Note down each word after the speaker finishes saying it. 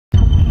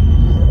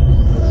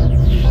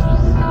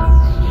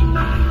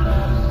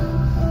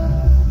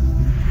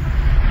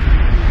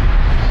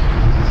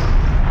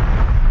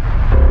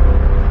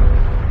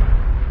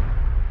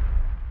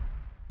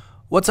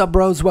What's up,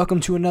 bros? Welcome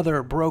to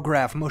another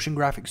Brograph motion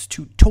graphics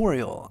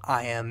tutorial.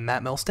 I am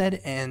Matt Milstead,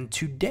 and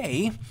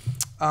today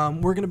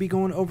we're going to be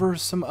going over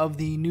some of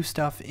the new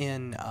stuff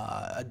in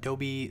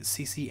Adobe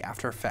CC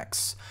After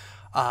Effects.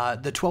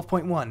 The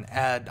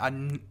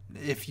 12.1.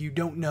 If you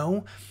don't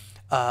know,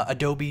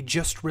 Adobe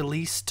just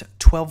released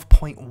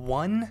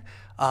 12.1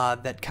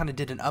 that kind of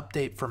did an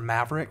update for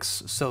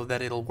Mavericks so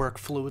that it'll work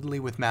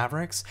fluidly with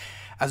Mavericks,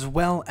 as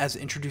well as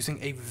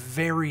introducing a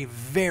very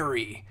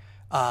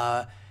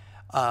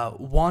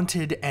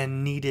wanted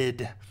and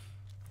needed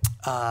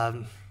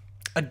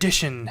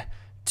addition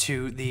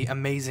to the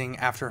amazing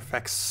After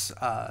Effects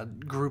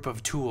group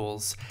of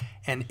tools,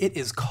 and it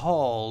is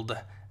called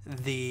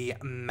the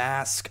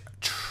Mask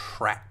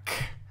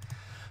Track.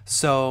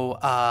 So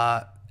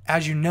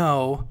as you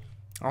know,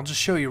 I'll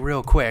just show you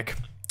real quick.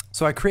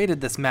 So I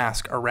created this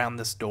mask around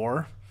this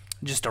door,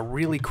 just a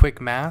really quick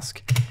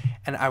mask,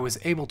 and I was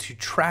able to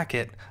track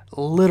it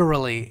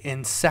literally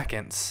in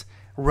seconds,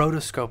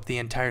 rotoscope the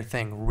entire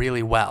thing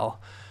really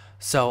well.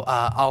 So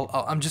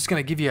I'm just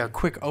going to give you a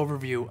quick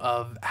overview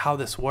of how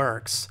this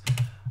works.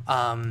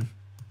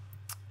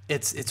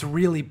 It's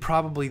really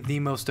probably the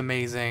most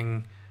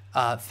amazing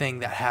thing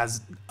that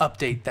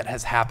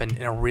has happened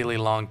in a really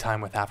long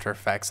time with After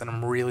Effects, and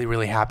I'm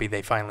really happy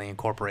they finally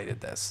incorporated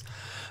this.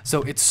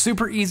 So it's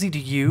super easy to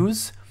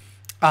use.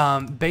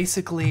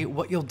 Basically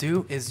what you'll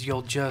do is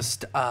you'll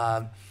just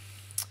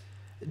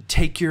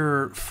take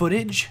your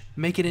footage,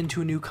 make it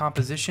into a new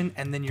composition,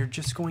 and then you're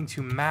just going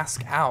to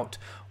mask out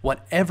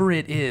whatever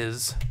it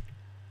is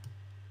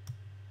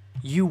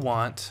you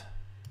want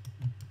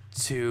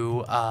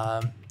to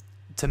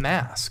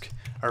mask,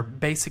 or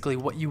basically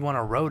what you want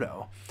to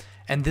roto.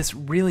 And this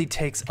really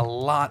takes a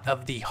lot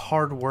of the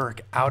hard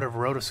work out of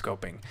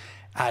rotoscoping.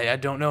 I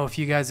don't know if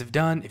you guys have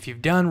done, if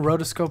you've done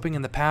rotoscoping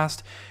in the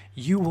past,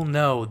 you will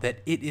know that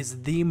it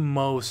is the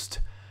most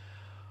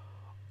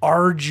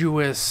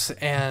arduous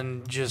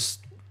and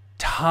just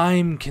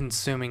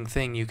time-consuming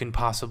thing you can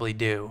possibly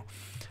do.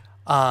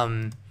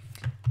 And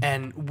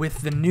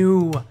with the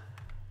new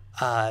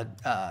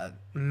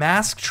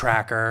mask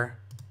tracker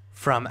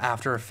from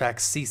After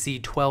Effects CC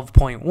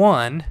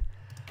 12.1,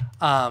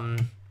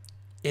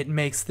 it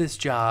makes this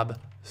job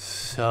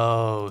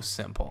so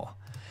simple.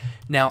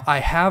 Now, I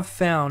have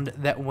found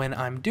that when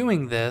I'm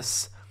doing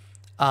this,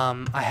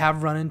 I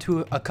have run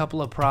into a couple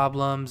of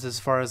problems as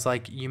far as,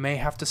 like, you may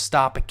have to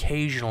stop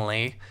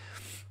occasionally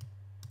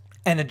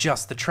and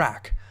adjust the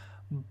track.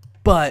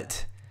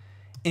 But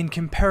in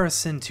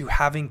comparison to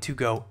having to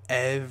go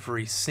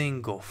every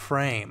single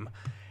frame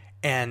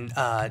and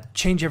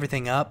change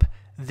everything up,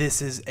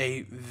 this is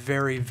a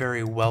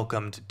very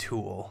welcomed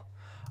tool.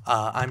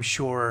 I'm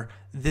sure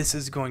this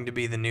is going to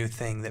be the new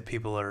thing that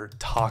people are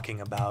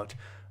talking about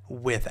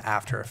with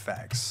After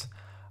Effects.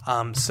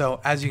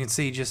 So as you can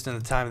see, just in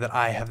the time that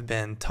I have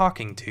been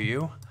talking to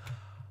you,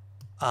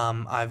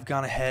 I've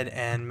gone ahead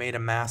and made a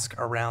mask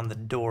around the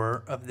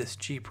door of this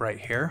Jeep right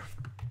here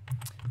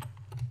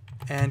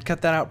and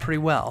cut that out pretty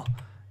well.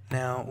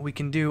 Now we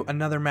can do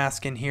another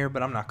mask in here,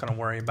 but I'm not going to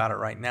worry about it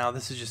right now.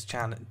 This is just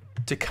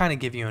to kind of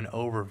give you an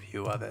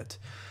overview of it.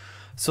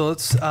 So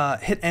let's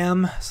hit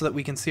M so that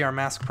we can see our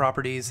mask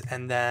properties,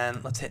 and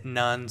then let's hit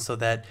none so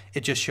that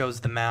it just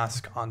shows the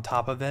mask on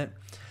top of it.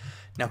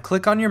 Now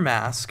click on your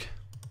mask,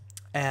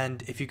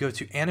 and if you go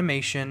to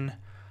Animation,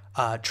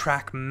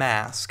 Track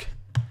Mask,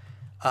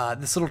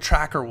 this little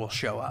tracker will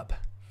show up.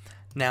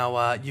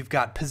 Now you've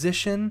got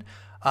position.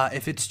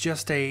 If it's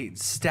just a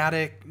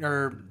static,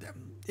 or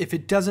if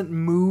it doesn't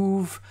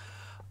move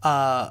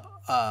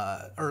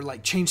or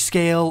like change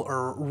scale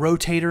or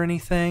rotate or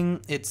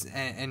anything,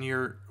 and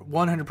you're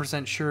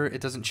 100% sure it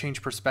doesn't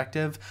change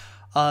perspective,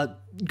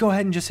 go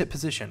ahead and just hit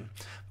position.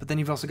 But then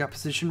you've also got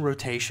position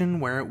rotation,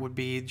 where it would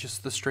be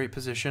just the straight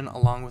position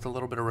along with a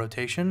little bit of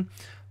rotation.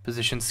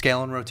 Position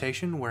scale and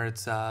rotation, where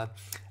it's the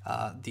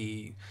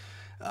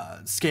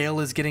scale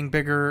is getting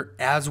bigger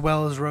as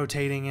well as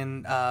rotating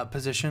in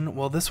position.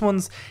 Well, this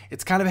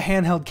it's kind of a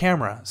handheld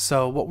camera,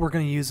 so what we're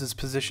going to use is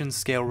position,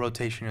 scale,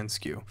 rotation, and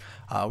skew.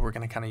 We're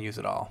going to kind of use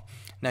it all.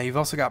 Now you've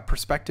also got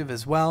perspective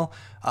as well,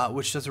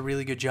 which does a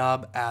really good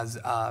job as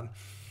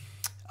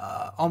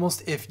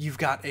almost if you've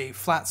got a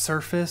flat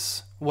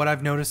surface. What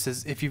I've noticed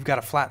is if you've got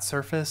a flat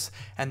surface,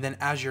 and then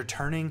as you're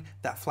turning,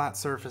 that flat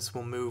surface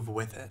will move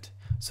with it.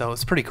 So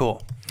it's pretty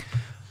cool.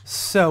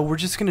 So we're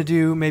just going to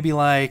do maybe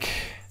like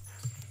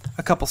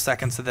a couple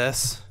seconds of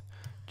this,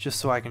 just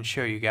so I can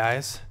show you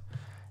guys.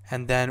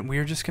 And then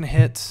we're just going to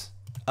hit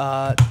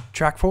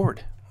track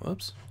forward.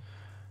 Whoops.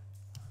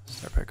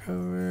 Start back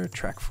over,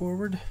 track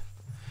forward.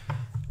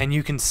 And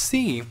you can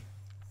see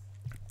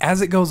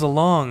as it goes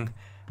along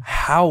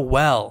how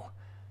well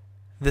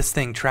this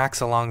thing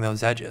tracks along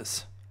those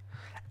edges.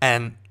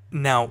 And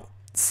now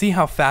see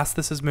how fast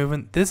this is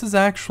moving. This is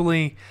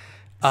actually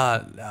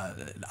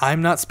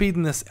I'm not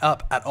speeding this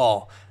up at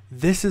all.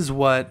 This is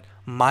what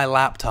my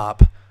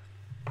laptop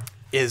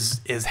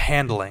is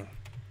handling,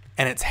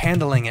 and it's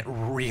handling it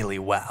really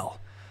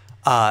well.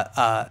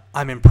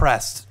 I'm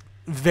impressed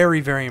very,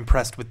 very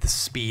impressed with the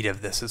speed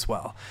of this as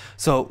well.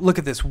 So look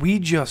at this. We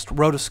just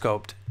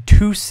rotoscoped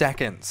 2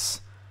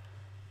 seconds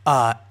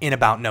in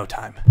about no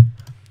time.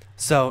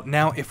 So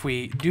now if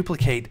we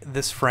duplicate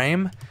this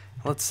frame,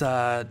 let's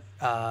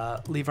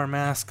leave our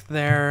mask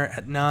there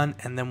at none,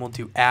 and then we'll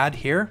do add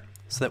here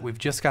so that we've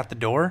just got the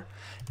door.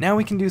 Now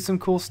we can do some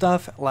cool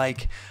stuff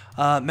like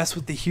mess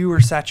with the hue or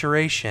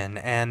saturation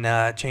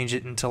and change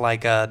it into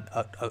like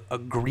a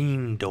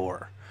green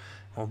door.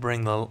 We'll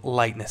bring the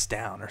lightness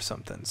down or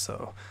something,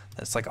 so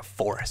that's like a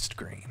forest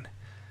green.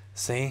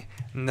 See?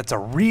 And that's a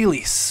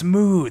really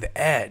smooth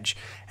edge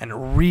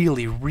and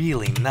really,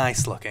 really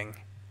nice looking.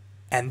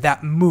 And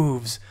that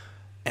moves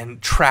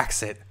and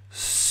tracks it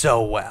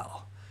so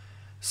well.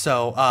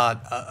 So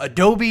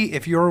Adobe,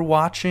 if you're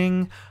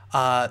watching,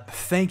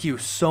 thank you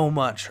so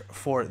much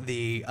for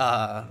the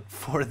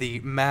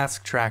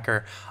mask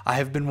tracker. I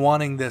have been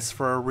wanting this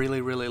for a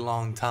really, really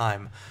long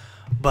time,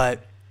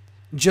 but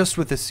just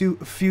with a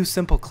few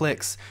simple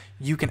clicks,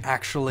 you can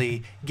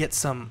actually get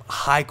some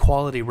high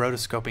quality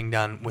rotoscoping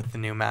done with the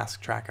new mask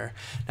tracker.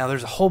 Now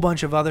there's a whole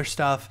bunch of other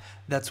stuff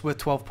that's with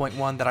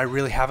 12.1 that I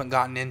really haven't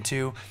gotten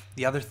into.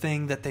 The other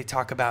thing that they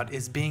talk about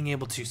is being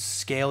able to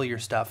scale your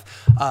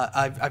stuff.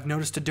 I've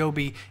noticed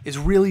Adobe is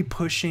really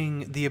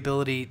pushing the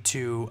ability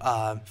to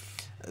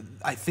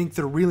I think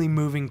they're really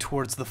moving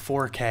towards the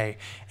 4K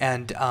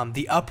and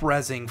the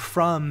up-resing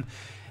from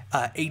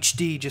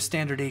HD, just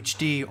standard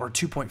HD, or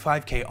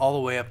 2.5K all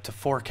the way up to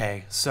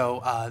 4K.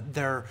 So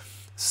their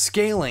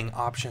scaling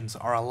options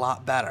are a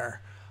lot better.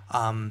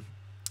 I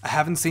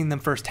haven't seen them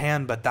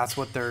firsthand, but that's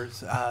what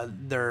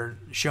they're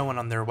showing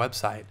on their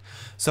website.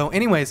 So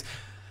anyways,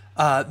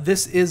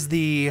 this is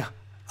the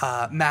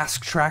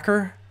mask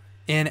tracker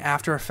in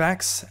After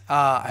Effects.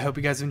 I hope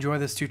you guys enjoy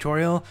this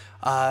tutorial.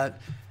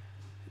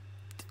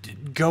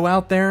 Go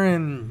out there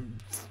and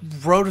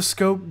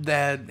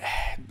rotoscope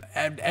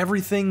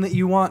everything that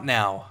you want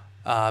now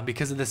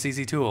because of this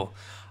easy tool.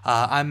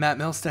 I'm Matt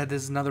Milstead.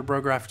 This is another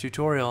Brograph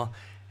tutorial,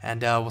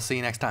 and we'll see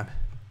you next time.